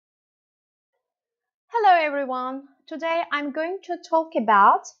Hello everyone. Today I'm going to talk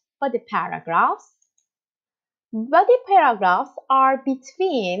about body paragraphs. Body paragraphs are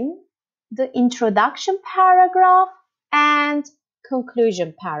between the introduction paragraph and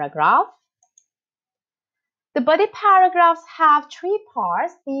conclusion paragraph. The body paragraphs have three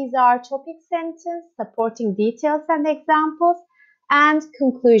parts. These are topic sentence, supporting details and examples, and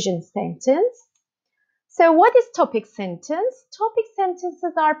conclusion sentence. So what is topic sentence? Topic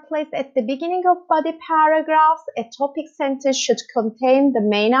sentences are placed at the beginning of body paragraphs. A topic sentence should contain the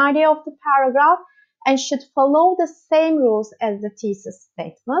main idea of the paragraph and should follow the same rules as the thesis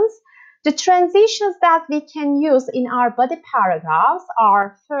statements. The transitions that we can use in our body paragraphs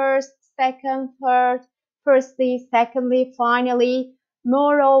are first, second, third, firstly, secondly, finally,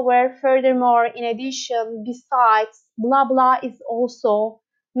 moreover, furthermore, in addition, besides, blah blah is also,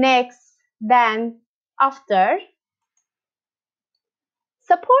 next, then, after.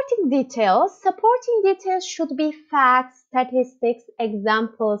 Supporting details should be facts, statistics,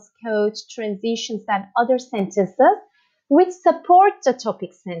 examples, quotes, transitions, and other sentences which support the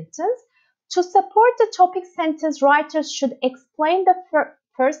topic sentence. To support the topic sentence, writers should explain the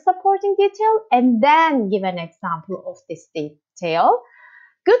first supporting detail and then give an example of this detail.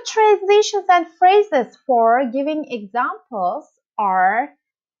 Good transitions and phrases for giving examples are,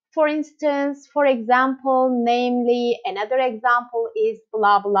 for instance, for example, namely, another example is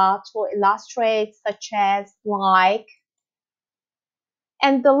blah blah to illustrate, such as, like.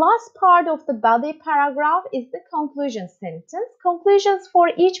 And the last part of the body paragraph is the conclusion sentence. Conclusions for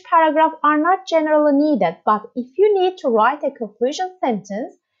each paragraph are not generally needed, but if you need to write a conclusion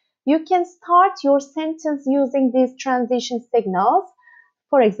sentence, you can start your sentence using these transition signals.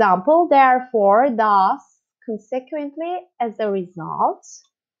 For example, therefore, thus, consequently, as a result.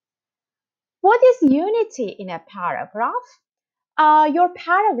 What is unity in a paragraph? Your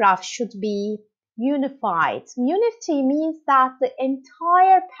paragraph should be unified. Unity means that the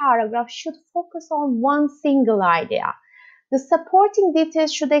entire paragraph should focus on one single idea. The supporting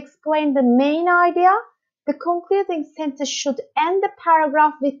details should explain the main idea. The concluding sentence should end the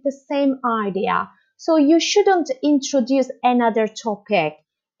paragraph with the same idea. So you shouldn't introduce another topic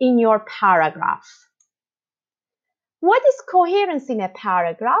in your paragraph. What is coherence in a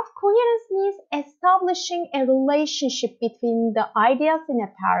paragraph? Coherence means establishing a relationship between the ideas in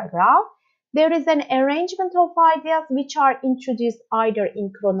a paragraph. There is an arrangement of ideas which are introduced either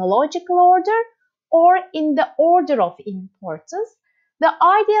in chronological order or in the order of importance. The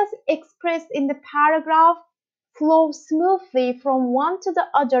ideas expressed in the paragraph flow smoothly from one to the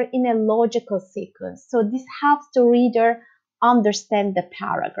other in a logical sequence. So this helps the reader understand the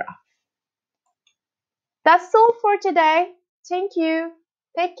paragraph. That's all for today. Thank you.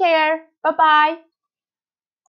 Take care. Bye-bye.